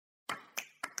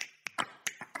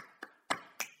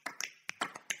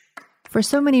For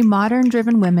so many modern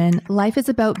driven women, life is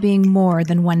about being more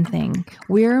than one thing.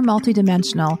 We're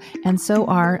multidimensional, and so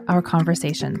are our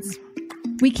conversations.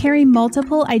 We carry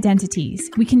multiple identities.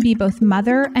 We can be both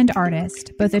mother and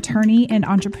artist, both attorney and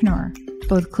entrepreneur,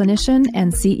 Both clinician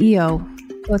and CEO.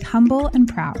 both humble and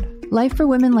proud. Life for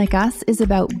women like us is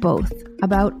about both,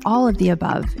 about all of the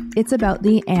above. It's about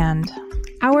the and.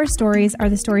 Our stories are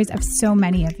the stories of so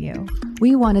many of you.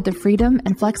 We wanted the freedom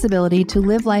and flexibility to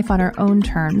live life on our own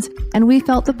terms, and we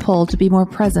felt the pull to be more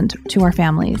present to our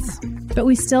families. But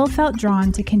we still felt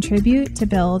drawn to contribute, to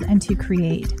build, and to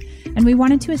create. And we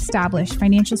wanted to establish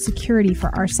financial security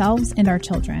for ourselves and our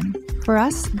children. For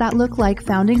us, that looked like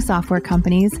founding software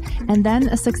companies and then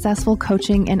a successful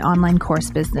coaching and online course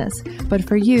business. But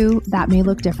for you, that may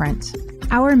look different.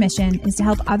 Our mission is to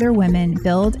help other women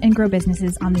build and grow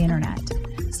businesses on the internet.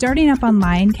 Starting up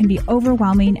online can be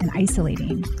overwhelming and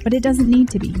isolating, but it doesn't need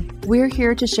to be. We're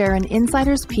here to share an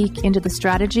insider's peek into the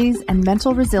strategies and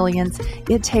mental resilience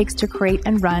it takes to create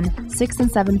and run 6-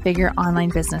 and 7-figure online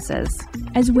businesses.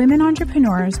 As women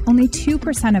entrepreneurs, only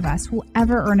 2% of us will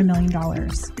ever earn $1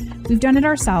 million. We've done it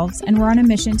ourselves, and we're on a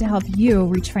mission to help you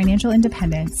reach financial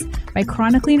independence by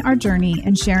chronicling our journey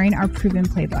and sharing our proven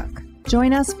playbook.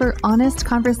 Join us for honest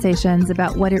conversations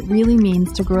about what it really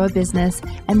means to grow a business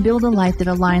and build a life that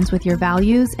aligns with your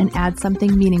values and adds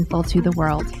something meaningful to the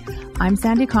world. I'm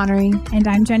Sandy Connery. And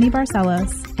I'm Jenny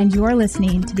Barcelos, and you are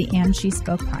listening to the And She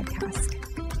Spoke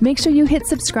podcast. Make sure you hit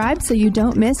subscribe so you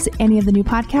don't miss any of the new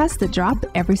podcasts that drop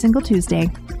every single Tuesday.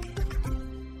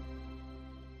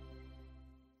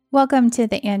 Welcome to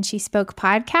the And She Spoke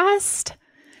podcast.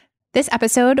 This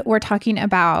episode, we're talking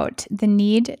about the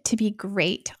need to be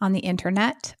great on the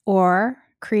internet or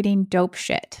creating dope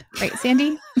shit. Right,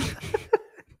 Sandy?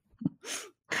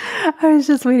 I was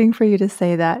just waiting for you to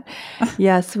say that.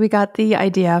 Yes, we got the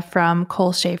idea from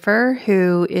Cole Schaefer,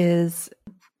 who is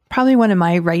probably one of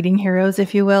my writing heroes,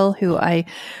 if you will, who I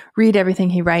read everything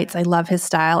he writes. I love his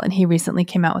style. And he recently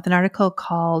came out with an article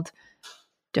called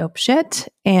Dope Shit.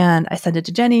 And I sent it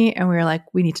to Jenny and we were like,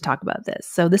 we need to talk about this.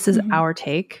 So this is our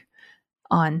take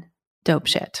on dope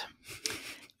shit.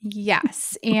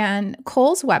 Yes. And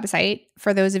Cole's website,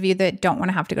 for those of you that don't want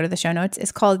to have to go to the show notes,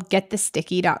 is called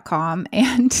getthesticky.com.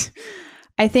 And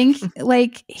I think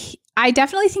I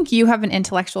definitely think you have an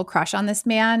intellectual crush on this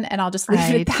man, and I'll just leave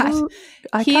it at that.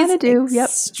 I kind of do. Yep.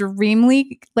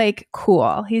 Extremely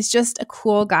cool. He's just a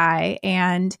cool guy.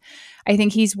 And I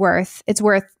think it's worth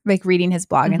reading his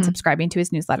blog and subscribing to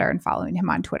his newsletter and following him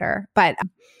on Twitter. But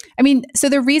I mean, so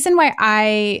the reason why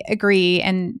I agree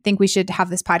and think we should have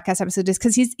this podcast episode is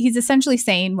because he's essentially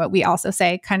saying what we also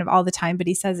say kind of all the time, but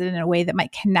he says it in a way that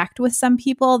might connect with some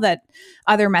people that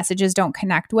other messages don't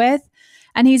connect with.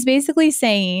 And he's basically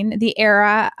saying the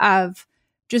era of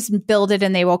just build it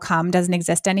and they will come doesn't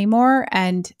exist anymore.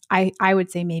 And I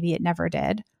would say maybe it never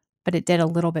did, but it did a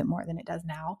little bit more than it does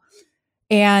now.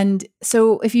 And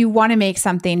so if you want to make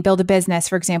something, build a business,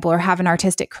 for example, or have an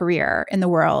artistic career in the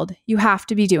world, you have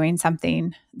to be doing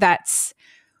something that's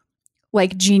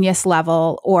like genius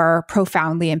level or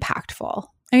profoundly impactful.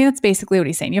 I mean, that's basically what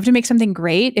he's saying. You have to make something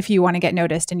great if you want to get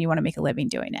noticed and you want to make a living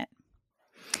doing it.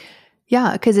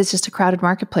 Yeah, because it's just a crowded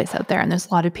marketplace out there. And there's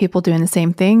a lot of people doing the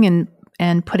same thing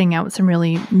and putting out some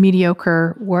really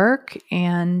mediocre work.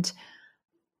 And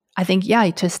I think,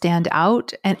 to stand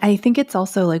out. And I think it's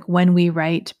also like when we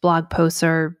write blog posts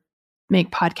or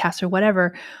make podcasts or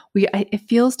whatever, it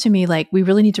feels to me like we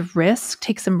really need to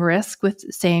take some risk with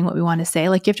saying what we want to say.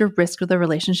 Like you have to risk with a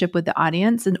relationship with the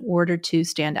audience in order to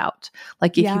stand out.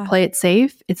 Like if you play it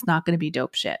safe, it's not going to be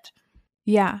dope shit.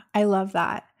 Yeah, I love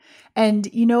that. And,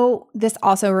 this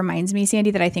also reminds me,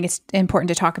 Sandy, that I think it's important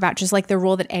to talk about just like the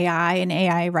role that AI and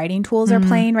AI writing tools are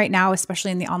playing right now,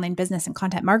 especially in the online business and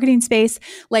content marketing space.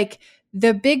 Like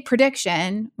the big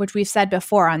prediction, which we've said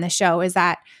before on the show, is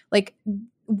that like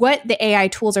what the AI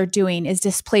tools are doing is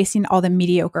displacing all the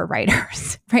mediocre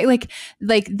writers, right? Like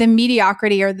the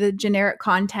mediocrity or the generic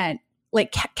content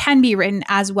like can be written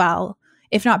as well,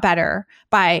 if not better,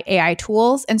 by AI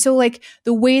tools. And so like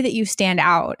the way that you stand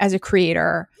out as a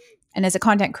creator and as a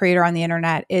content creator on the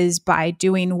internet is by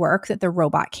doing work that the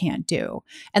robot can't do.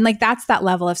 And like that's that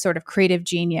level of sort of creative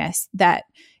genius that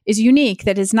is unique,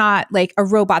 that is not like a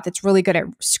robot that's really good at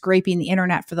scraping the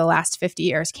internet for the last 50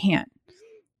 years can't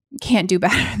do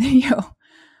better than you.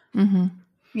 Mm-hmm.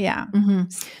 Yeah. Mm-hmm.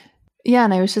 Yeah.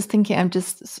 And I was just thinking, I'm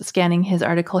just scanning his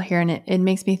article here, and it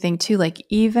makes me think too, like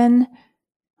even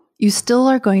you still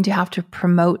are going to have to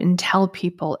promote and tell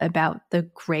people about the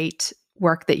great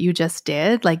work that you just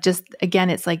did. Like just, again,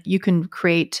 it's like you can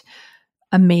create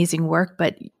amazing work,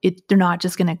 but they're not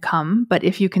just going to come. But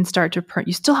if you can start to,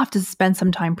 you still have to spend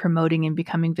some time promoting and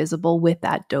becoming visible with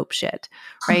that dope shit,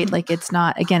 right? Like it's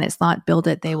not build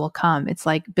it, they will come. It's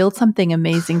like build something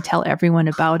amazing, tell everyone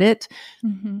about it,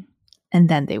 and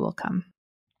then they will come.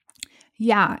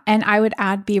 Yeah. And I would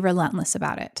add, be relentless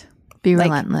about it. Be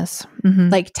relentless.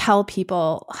 Like tell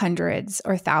people hundreds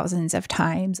or thousands of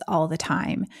times all the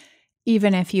time,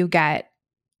 even if you get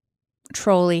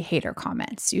trolly hater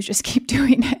comments, you just keep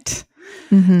doing it.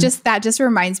 Just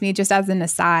reminds me, just as an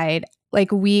aside,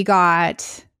 like we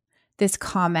got this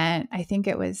comment, I think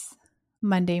it was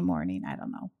Monday morning, I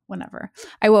don't know, whenever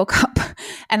I woke up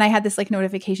and I had this like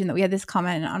notification that we had this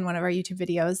comment on one of our YouTube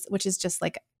videos, which is just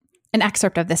like an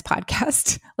excerpt of this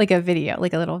podcast, like a video,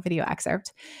 like a little video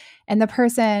excerpt. And the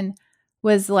person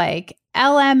was like,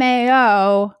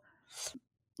 LMAO,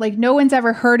 like no one's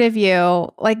ever heard of you.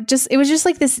 Like it was just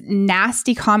like this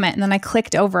nasty comment. And then I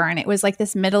clicked over and it was like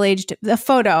this the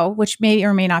photo, which may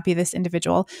or may not be this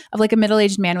individual, of like a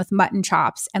middle-aged man with mutton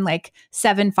chops and like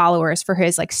 7 followers for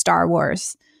his like Star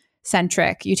Wars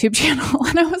centric YouTube channel.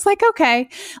 And I was like, okay,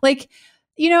 like,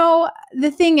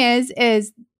 the thing is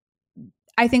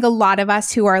I think a lot of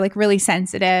us who are like really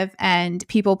sensitive and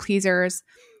people pleasers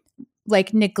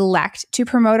like neglect to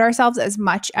promote ourselves as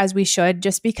much as we should,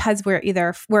 just because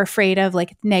we're afraid of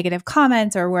like negative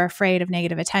comments or we're afraid of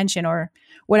negative attention or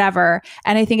whatever.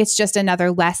 And I think it's just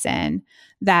another lesson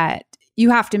that you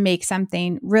have to make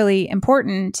something really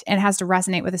important and it has to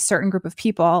resonate with a certain group of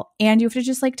people. And you have to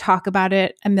just like talk about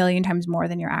it a million times more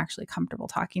than you're actually comfortable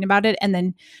talking about it. And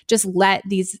then just let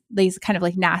these kind of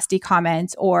like nasty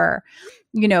comments or,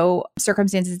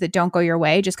 circumstances that don't go your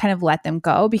way, just kind of let them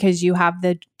go because you have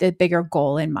the bigger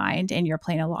goal in mind and you're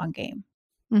playing a long game.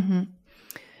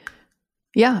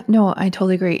 Yeah, no, I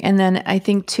totally agree. And then I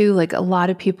think too, like a lot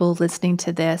of people listening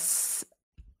to this,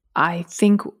 I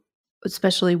think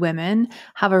especially women,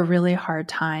 have a really hard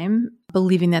time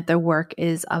believing that their work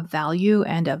is of value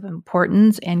and of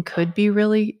importance and could be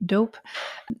really dope.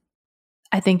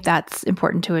 I think that's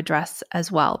important to address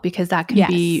as well, because that can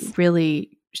be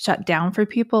really shut down for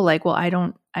people. Like, well,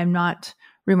 I'm not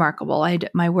remarkable.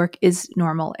 My work is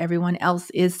normal. Everyone else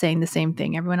is saying the same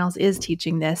thing. Everyone else is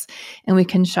teaching this. And we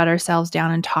can shut ourselves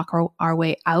down and talk our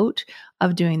way out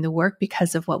of doing the work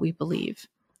because of what we believe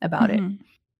about it.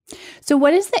 So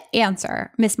what is the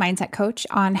answer, Miss Mindset Coach,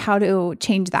 on how to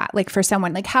change that? Like for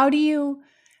someone, like how do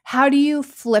you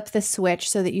flip the switch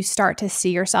so that you start to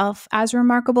see yourself as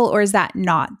remarkable, or is that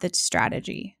not the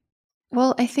strategy?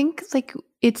 Well, I think like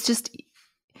it's just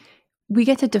we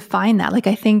get to define that. Like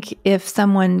I think if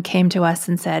someone came to us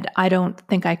and said, I don't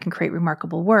think I can create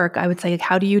remarkable work, I would say, like,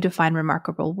 how do you define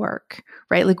remarkable work?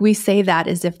 Right? Like we say that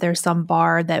as if there's some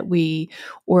bar that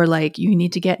or like you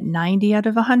need to get 90 out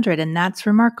of 100 and that's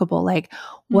remarkable. Like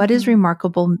what does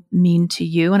remarkable mean to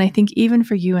you? And I think even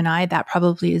for you and I, that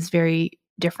probably is very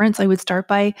different. So I would start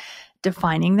by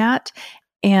defining that.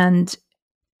 And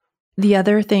the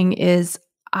other thing is,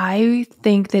 I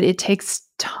think that it takes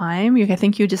time. I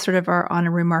think you just sort of are on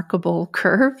a remarkable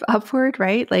curve upward,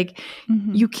 right? Like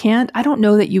you can't, I don't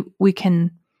know that we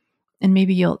can, and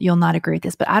maybe you'll not agree with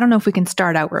this, but I don't know if we can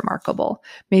start out remarkable.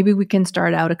 Maybe we can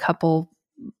start out a couple,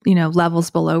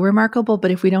 levels below remarkable,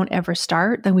 but if we don't ever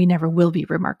start, then we never will be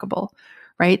remarkable,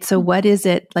 right? So what is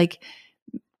it like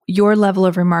your level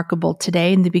of remarkable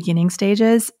today in the beginning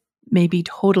stages may be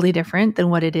totally different than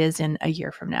what it is in a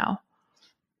year from now.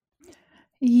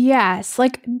 Yes.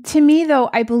 Like to me though,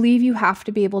 I believe you have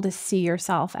to be able to see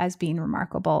yourself as being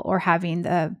remarkable or having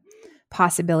the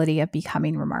possibility of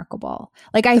becoming remarkable.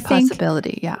 Like I think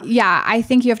possibility. Yeah. Yeah. I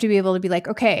think you have to be able to be like,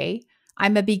 okay,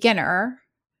 I'm a beginner,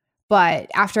 but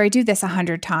after I do this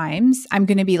 100 times, I'm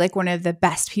going to be like one of the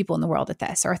best people in the world at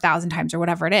this, or 1,000 times or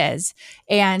whatever it is.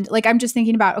 And like, I'm just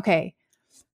thinking about, okay,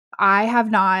 I have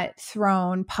not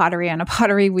thrown pottery on a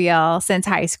pottery wheel since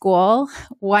high school.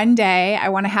 One day I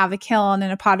want to have a kiln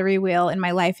and a pottery wheel in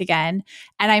my life again.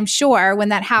 And I'm sure when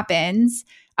that happens,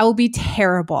 I will be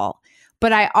terrible.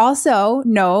 But I also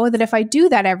know that if I do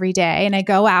that every day and I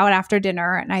go out after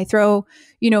dinner and I throw,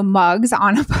 mugs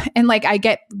on and like I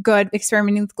get good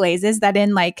experimenting with glazes, that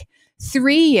in like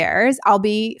 3 years, I'll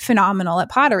be phenomenal at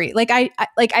pottery. Like I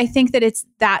think that it's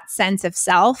that sense of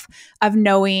self, of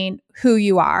knowing who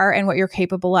you are and what you're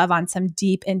capable of on some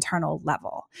deep internal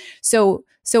level. So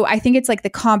I think it's like the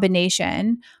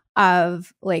combination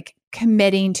of like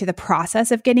committing to the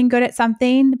process of getting good at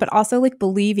something, but also like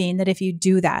believing that if you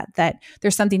do that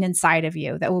there's something inside of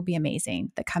you that will be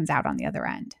amazing that comes out on the other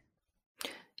end.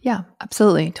 Yeah,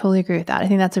 absolutely. Totally agree with that. I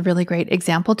think that's a really great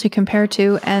example to compare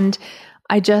to. And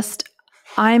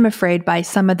I'm afraid by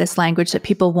some of this language that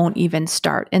people won't even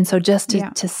start. And so just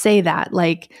to say that,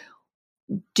 like,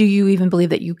 do you even believe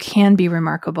that you can be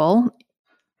remarkable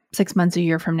 6 months, a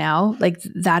year from now? Like,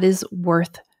 that is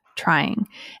worth trying.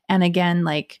 And again,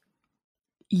 like,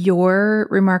 your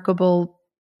remarkable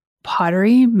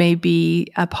pottery may be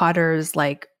a potter's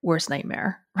like worst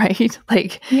nightmare, right?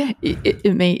 Like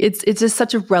it's just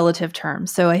such a relative term.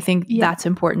 So I think that's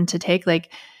important to take.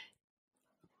 Like,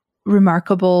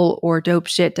 remarkable or dope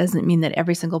shit doesn't mean that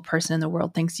every single person in the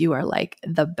world thinks you are like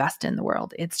the best in the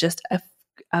world. It's just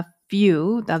a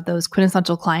few of those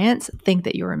quintessential clients think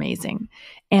that you're amazing.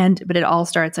 But it all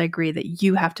starts, I agree, that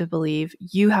you have to believe,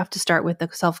 you have to start with the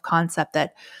self-concept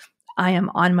that I am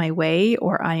on my way,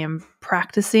 or I am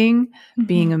practicing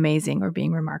being amazing or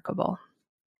being remarkable.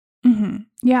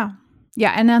 Yeah.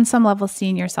 Yeah. And on some level,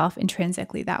 seeing yourself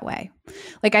intrinsically that way.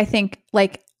 Like, I think,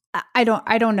 like, I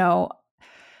don't know,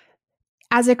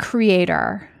 as a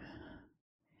creator,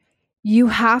 you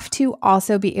have to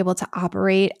also be able to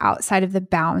operate outside of the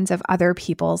bounds of other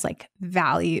people's like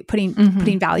value, putting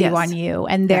value on you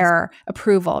and their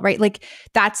approval, right? Like,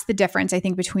 that's the difference, I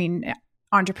think, between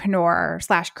entrepreneur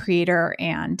 / creator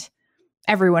and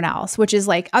everyone else, which is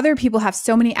like, other people have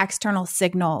so many external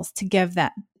signals to give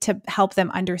them to help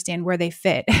them understand where they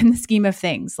fit in the scheme of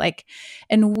things. Like,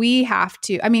 and we have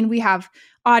to, I mean, we have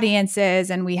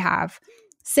audiences and we have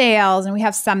sales and we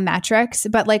have some metrics,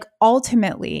 but like,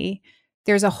 ultimately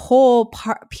there's a whole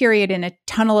period in a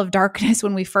tunnel of darkness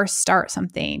when we first start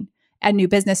something, a new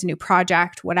business, a new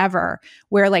project, whatever,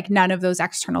 where like none of those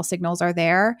external signals are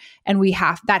there. And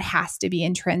that has to be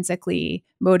intrinsically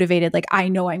motivated. Like, I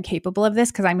know I'm capable of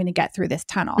this because I'm going to get through this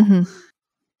tunnel.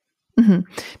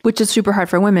 Which is super hard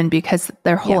for women because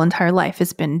their whole entire life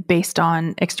has been based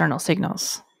on external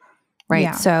signals, right?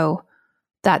 Yeah. So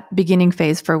that beginning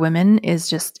phase for women is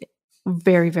just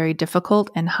very, very difficult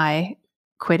and high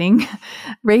quitting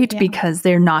rate because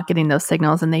they're not getting those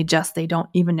signals and they don't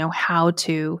even know how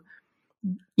to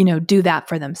do that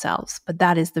for themselves. But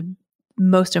that is the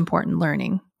most important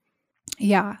learning.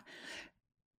 Yeah.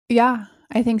 Yeah,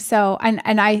 I think so. And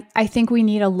I think we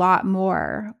need a lot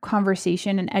more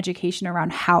conversation and education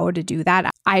around how to do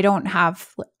that. I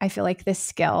feel like this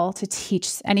skill to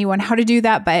teach anyone how to do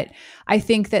that, but I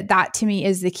think that to me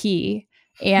is the key.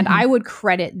 And I would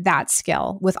credit that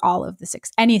skill with all of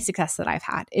any success that I've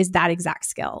had is that exact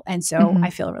skill. And so I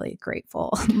feel really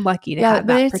grateful, lucky to have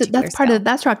that particular skill.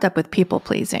 That's wrapped up with people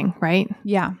pleasing, right?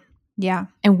 Yeah. Yeah.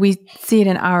 And we see it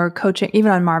in our coaching,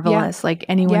 even on Marvelous, like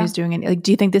anyone who's doing it. Like,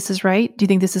 do you think this is right? Do you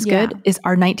think this is good? Is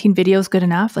our 19 videos good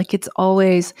enough? Like, it's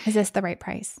always, is this the right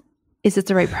price? Is it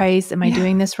the right price? Am I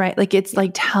doing this right? Like, it's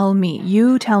like, tell me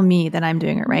that I'm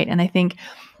doing it right. And I think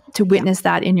to witness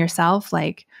that in yourself,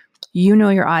 like,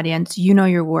 your audience,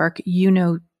 your work,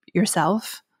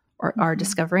 yourself or are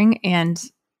discovering. And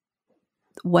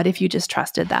what if you just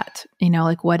trusted that,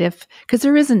 like what if, because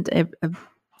there isn't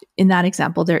in that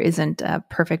example, there isn't a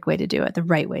perfect way to do it, the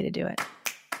right way to do it.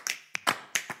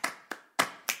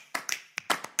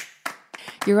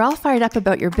 You're all fired up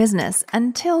about your business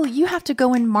until you have to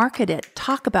go and market it,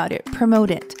 talk about it, promote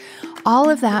it.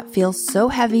 All of that feels so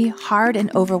heavy, hard,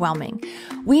 and overwhelming.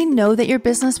 We know that your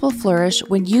business will flourish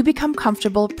when you become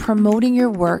comfortable promoting your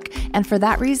work, and for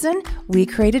that reason, we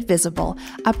created Visible,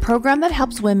 a program that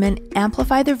helps women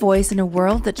amplify their voice in a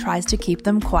world that tries to keep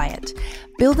them quiet.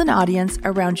 Build an audience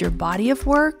around your body of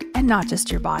work and not just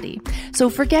your body. So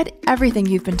forget everything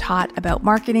you've been taught about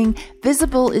marketing.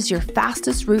 Visible is your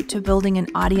fastest route to building an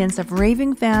audience of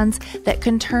raving fans that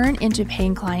can turn into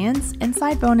paying clients. And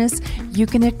side bonus, you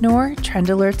can ignore trend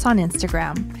alerts on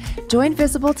Instagram. Join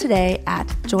Visible today at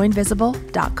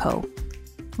joinvisible.co.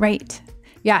 Right.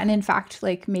 Yeah. And in fact,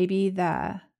 like maybe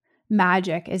the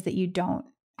magic is that you don't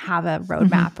have a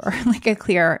roadmap or like a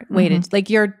clear way to,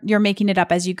 like you're making it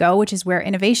up as you go, which is where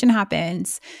innovation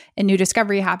happens and new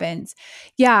discovery happens.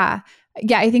 Yeah.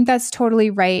 Yeah. I think that's totally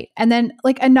right. And then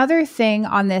like another thing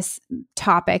on this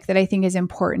topic that I think is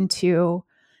important to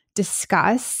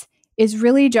discuss is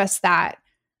really just that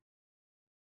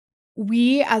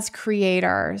we as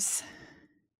creators,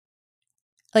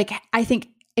 like I think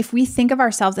if we think of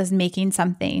ourselves as making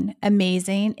something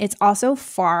amazing, it's also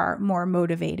far more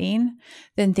motivating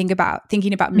than thinking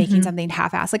about making something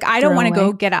half-assed. Like I don't want to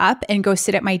go get up and go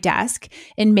sit at my desk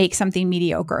and make something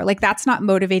mediocre. Like that's not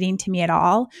motivating to me at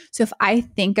all. So if I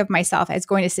think of myself as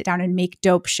going to sit down and make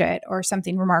dope shit or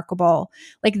something remarkable,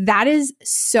 like that is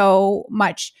so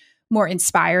much more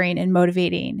inspiring and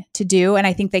motivating to do. And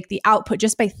I think like the output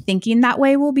just by thinking that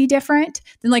way will be different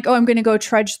than like, oh, I'm going to go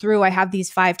trudge through. I have these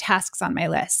 5 tasks on my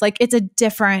list. Like it's a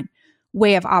different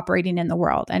way of operating in the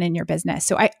world and in your business.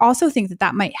 So I also think that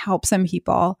that might help some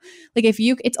people. Like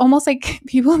it's almost like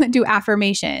people that do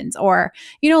affirmations or,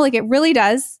 like it really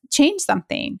does change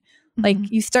something. Like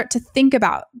you start to think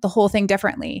about the whole thing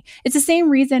differently. It's the same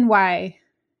reason why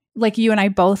like you and I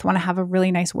both want to have a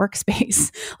really nice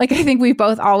workspace. Like I think we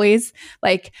both always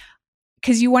like,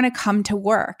 because you want to come to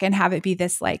work and have it be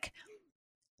this like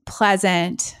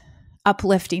pleasant,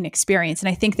 uplifting experience. And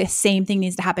I think the same thing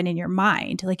needs to happen in your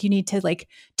mind. Like you need to like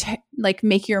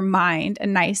make your mind a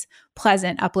nice,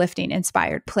 pleasant, uplifting,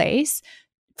 inspired place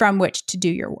from which to do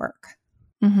your work.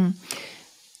 Mm-hmm.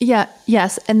 Yeah.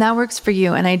 Yes. And that works for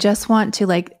you. And I just want to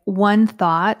like one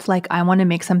thought, like I want to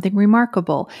make something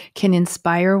remarkable can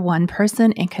inspire one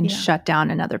person and can shut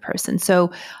down another person.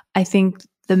 So I think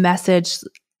the message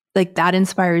like that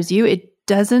inspires you. It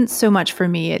doesn't so much for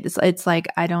me. It's like,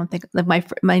 I don't think like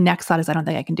my next thought is, I don't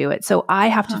think I can do it. So I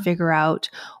have to figure out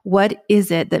what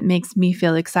is it that makes me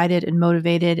feel excited and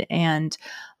motivated and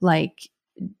like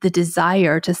the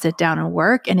desire to sit down and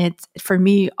work. And it's for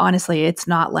me, honestly, it's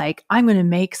not like I'm going to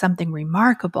make something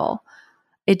remarkable.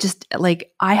 It just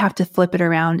like, I have to flip it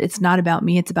around. It's not about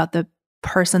me. It's about the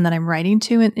person that I'm writing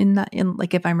to in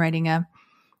like, if I'm writing a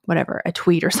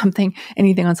tweet or something,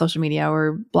 anything on social media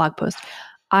or blog post,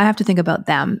 I have to think about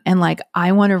them and like,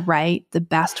 I want to write the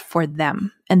best for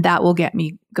them. And that will get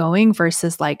me going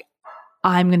versus like,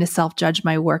 I'm going to self-judge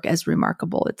my work as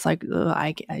remarkable. It's like,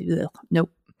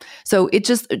 nope. So it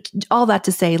just, all that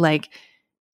to say, like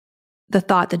the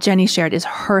thought that Jenny shared is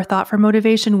her thought for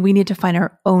motivation. We need to find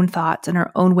our own thoughts and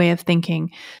our own way of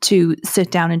thinking to sit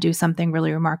down and do something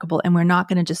really remarkable. And we're not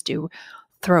going to just do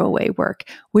throwaway work,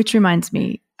 which reminds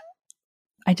me,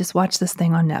 I just watched this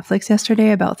thing on Netflix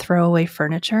yesterday about throwaway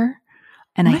furniture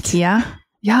and IKEA.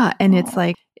 Yeah. And it's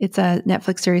like, it's a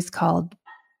Netflix series called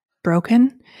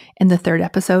Broken. And the third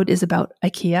episode is about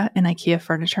IKEA and IKEA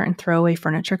furniture and throwaway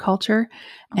furniture culture.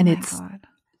 And it's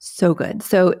so good.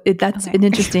 So that's an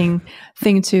interesting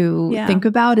thing to think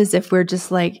about is if we're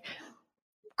just like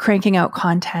cranking out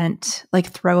content, like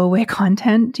throwaway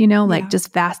content, like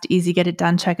just fast, easy, get it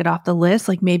done, check it off the list.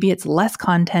 Like maybe it's less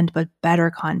content, but better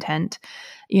content,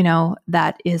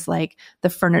 that is like the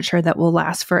furniture that will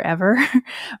last forever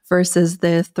versus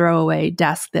the throwaway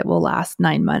desk that will last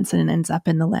 9 months and ends up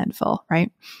in the landfill.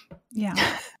 Right. Yeah.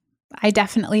 I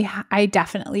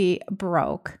definitely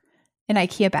broke an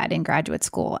IKEA bed in graduate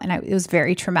school and it was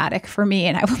very traumatic for me.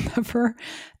 And I will never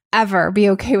ever be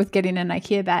okay with getting an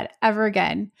IKEA bed ever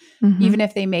again, even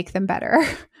if they make them better,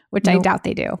 which I doubt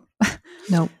they do.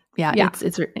 Nope. Yeah.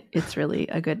 It's really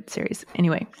a good series.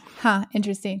 Anyway.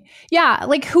 Interesting. Yeah.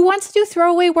 Like who wants to do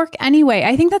throwaway work anyway?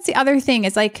 I think that's the other thing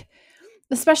is like,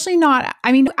 especially not,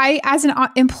 I mean, I, as an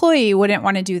employee wouldn't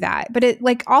want to do that, but it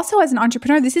like also as an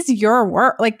entrepreneur, this is your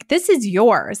work. Like this is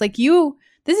yours. Like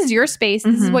this is your space.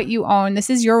 This is what you own. This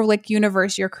is your like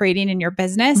universe you're creating in your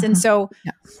business. And so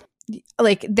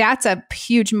like that's a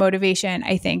huge motivation,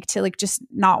 I think, to like just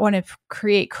not want to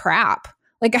create crap.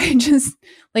 Like I just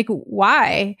like,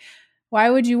 why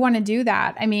would you want to do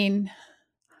that? I mean,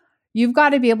 you've got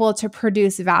to be able to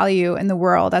produce value in the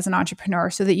world as an entrepreneur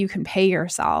so that you can pay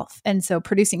yourself. And so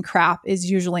producing crap is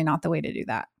usually not the way to do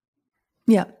that.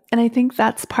 Yeah. And I think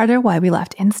that's part of why we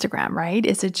left Instagram, right?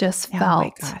 Is it just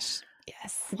felt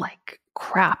like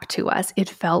crap to us. It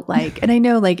felt like, and I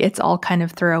know like it's all kind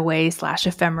of throwaway /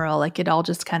 ephemeral, like it all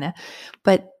just kind of,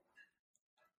 but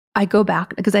I go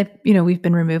back because we've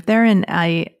been removed there and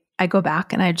I go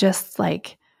back and I just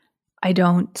like,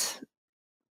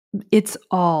 it's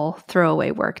all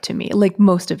throwaway work to me, like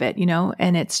most of it,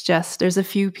 and it's just, there's a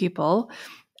few people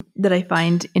that I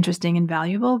find interesting and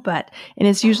valuable, and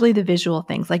it's usually the visual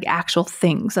things, like actual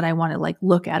things that I want to like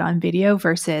look at on video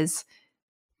versus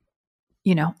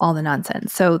all the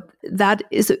nonsense. So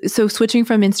switching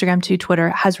from Instagram to Twitter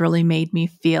has really made me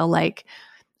feel like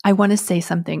I want to say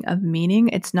something of meaning.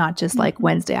 It's not just like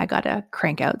Wednesday, I got to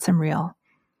crank out some reel.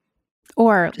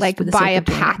 Or like buy a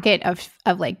packet of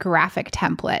like graphic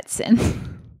templates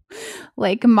and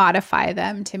like modify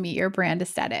them to meet your brand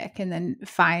aesthetic and then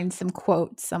find some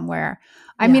quotes somewhere.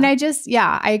 I mean, I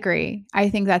agree. I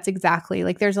think that's exactly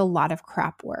like there's a lot of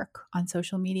crap work on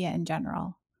social media in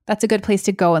general. That's a good place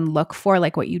to go and look for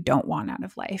like what you don't want out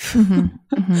of life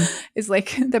is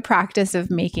like the practice of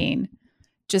making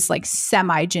just like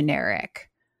semi-generic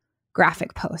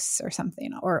graphic posts or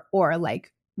something or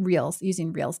like Reels,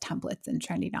 using Reels templates and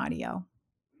trending audio.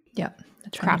 Yeah.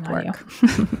 Crap work.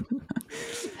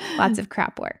 Lots of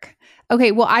crap work.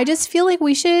 Okay. Well, I just feel like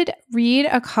we should read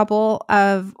a couple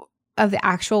of of the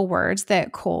actual words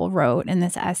that Cole wrote in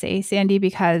this essay, Sandy,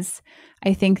 because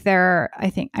I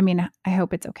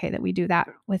hope it's okay that we do that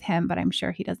with him, but I'm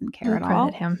sure he doesn't care at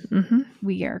all. Him. Mm-hmm.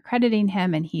 We are crediting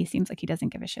him, and he seems like he doesn't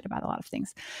give a shit about a lot of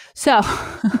things. So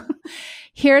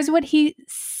here's what he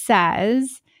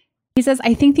says. He says,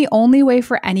 I think the only way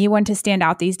for anyone to stand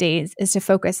out these days is to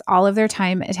focus all of their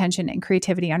time, attention, and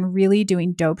creativity on really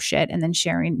doing dope shit and then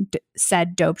sharing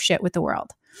said dope shit with the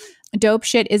world. Dope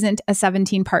shit isn't a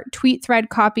 17-part tweet thread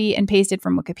copy and pasted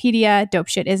from Wikipedia. Dope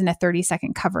shit isn't a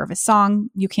 30-second cover of a song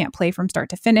you can't play from start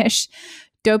to finish.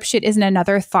 Dope shit isn't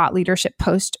another thought leadership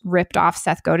post ripped off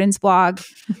Seth Godin's blog.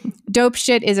 Dope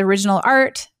shit is original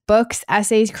art, books,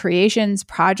 essays, creations,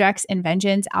 projects,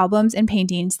 inventions, albums, and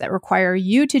paintings that require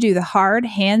you to do the hard,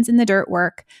 hands-in-the-dirt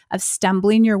work of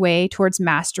stumbling your way towards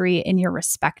mastery in your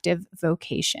respective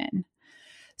vocation.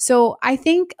 So I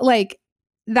think like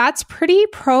that's pretty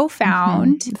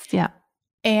profound. Mm-hmm. Yeah.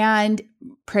 And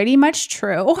pretty much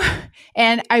true.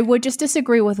 And I would just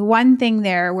disagree with one thing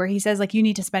there where he says like you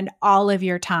need to spend all of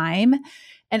your time.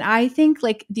 And I think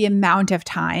like the amount of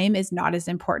time is not as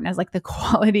important as like the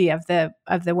quality of the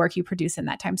work you produce in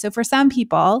that time. So for some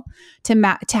people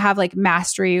to have like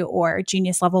mastery or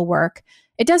genius level work,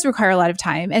 it does require a lot of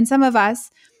time. And some of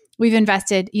us, we've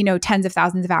invested, tens of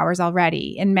thousands of hours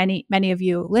already. And many of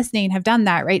you listening have done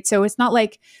that, right? So it's not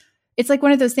like, it's like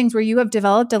one of those things where you have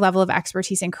developed a level of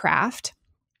expertise in craft.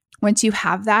 Once you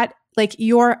have that, like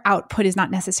your output is not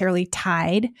necessarily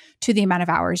tied to the amount of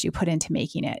hours you put into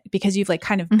making it because you've like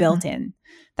kind of built in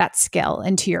that skill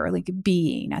into your like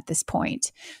being at this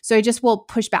point. So I just will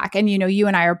push back. And, you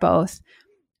and I are both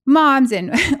moms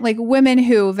and like women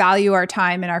who value our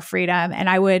time and our freedom. And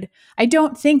I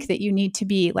don't think that you need to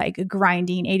be like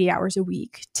grinding 80 hours a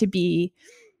week to be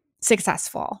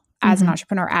successful as an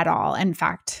entrepreneur at all. In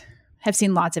fact, have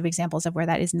seen lots of examples of where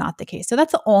that is not the case. So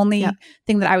that's the only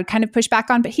thing that I would kind of push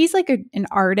back on. But he's like an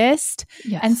artist.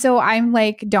 Yes. And so I'm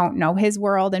like, don't know his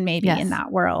world. And maybe in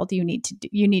that world, you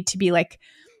need to be like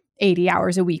 80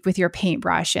 hours a week with your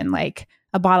paintbrush and like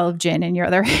a bottle of gin in your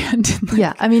other hand.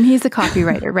 Yeah. I mean, he's a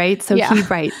copywriter, right? So he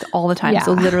writes all the time. Yeah.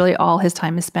 So literally all his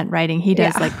time is spent writing. He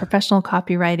does like professional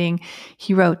copywriting.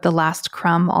 He wrote The Last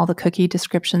Crumb, all the cookie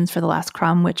descriptions for The Last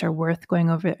Crumb, which are worth going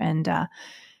over and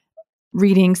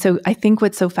reading. So I think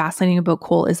what's so fascinating about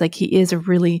Cole is like he is a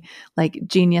really like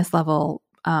genius level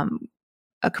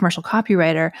a commercial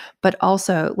copywriter, but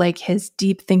also like his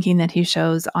deep thinking that he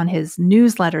shows on his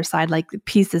newsletter side, like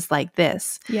pieces like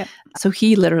this. Yep. So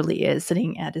he literally is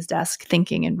sitting at his desk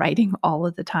thinking and writing all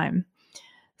of the time.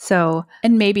 So,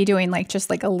 and maybe doing like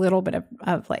just like a little bit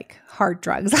of like hard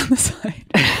drugs on the side.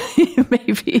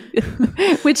 Maybe,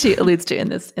 which he alludes to in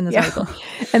this article.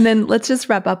 And then let's just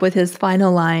wrap up with his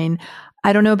final line.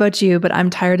 I don't know about you, but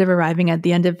I'm tired of arriving at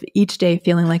the end of each day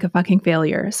feeling like a fucking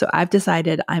failure. So I've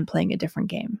decided I'm playing a different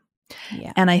game.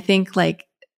 Yeah. And I think like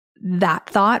that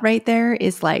thought right there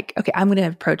is like, okay, I'm going to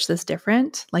approach this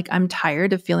different. Like I'm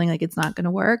tired of feeling like it's not going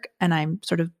to work. And I'm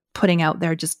sort of putting out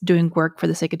there just doing work for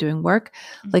the sake of doing work.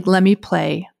 Like, let me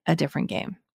play a different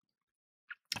game.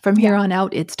 From here on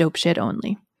out, it's dope shit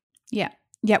only. Yeah.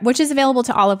 Yeah. Which is available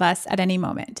to all of us at any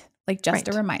moment. Like just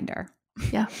a reminder.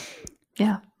 Yeah.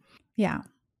 Yeah. Yeah.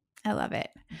 I love it.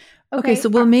 Okay. So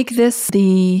we'll make this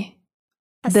the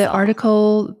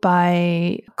article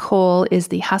by Cole is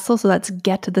The Hustle. So that's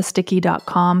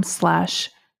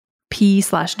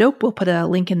gettothesticky.com/p/dope. We'll put a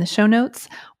link in the show notes,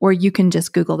 or you can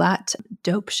just Google that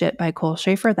dope shit by Cole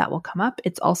Schafer. That will come up.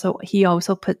 He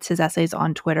also puts his essays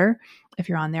on Twitter. If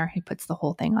you're on there, he puts the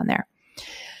whole thing on there.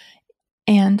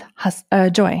 And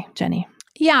joy, Jenny.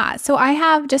 Yeah. So I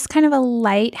have just kind of a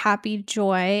light, happy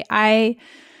joy. I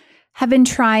have been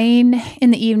trying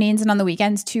in the evenings and on the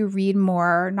weekends to read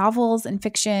more novels and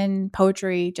fiction,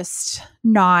 poetry, just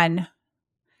non-work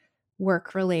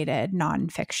related,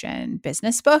 nonfiction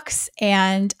business books.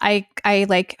 And I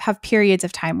like have periods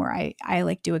of time where I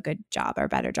like do a good job or a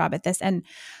better job at this. And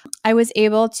I was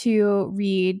able to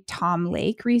read Tom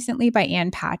Lake recently by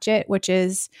Ann Patchett, which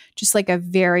is just like a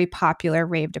very popular,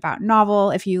 raved about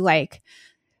novel. If you like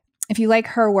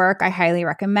her work, I highly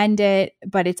recommend it.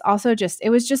 But it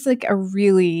was just like a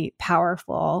really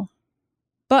powerful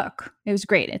book. It was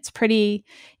great. It's pretty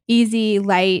easy,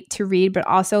 light to read, but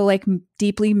also like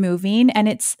deeply moving. And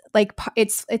it's like,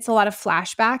 it's a lot of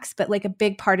flashbacks, but like a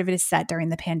big part of it is set during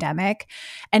the pandemic.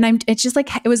 And it's just like,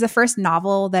 it was the first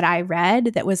novel that I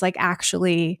read that was like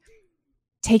actually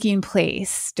taking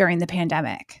place during the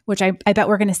pandemic, which I bet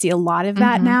we're going to see a lot of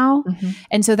that now. Mm-hmm.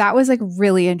 And so that was like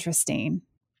really interesting.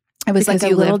 It was because like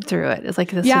you lived through it. It's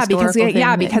like this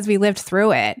because we lived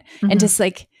through it, and just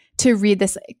like to read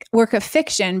this work of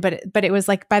fiction, but it was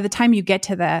like by the time you get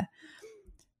to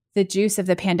the juice of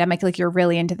the pandemic, like you're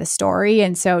really into the story.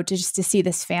 And so to see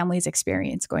this family's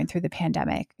experience going through the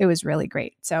pandemic, it was really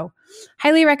great. So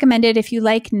highly recommended if you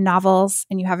like novels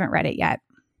and you haven't read it yet.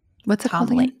 What's it called?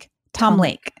 Tom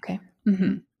Lake. Okay.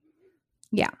 Mm-hmm.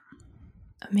 Yeah.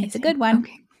 Amazing. It's a good one.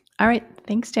 Okay. All right.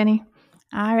 Thanks, Jenny.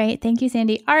 All right. Thank you,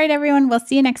 Sandy. All right, everyone. We'll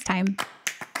see you next time.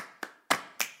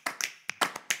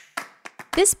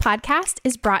 This podcast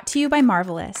is brought to you by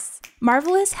Marvelous.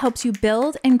 Marvelous helps you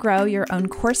build and grow your own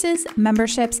courses,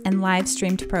 memberships, and live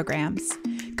streamed programs.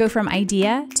 Go from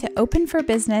idea to open for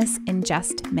business in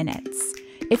just minutes.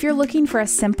 If you're looking for a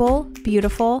simple,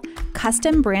 beautiful,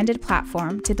 custom branded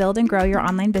platform to build and grow your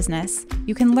online business,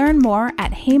 you can learn more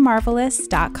at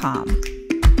heymarvelous.com.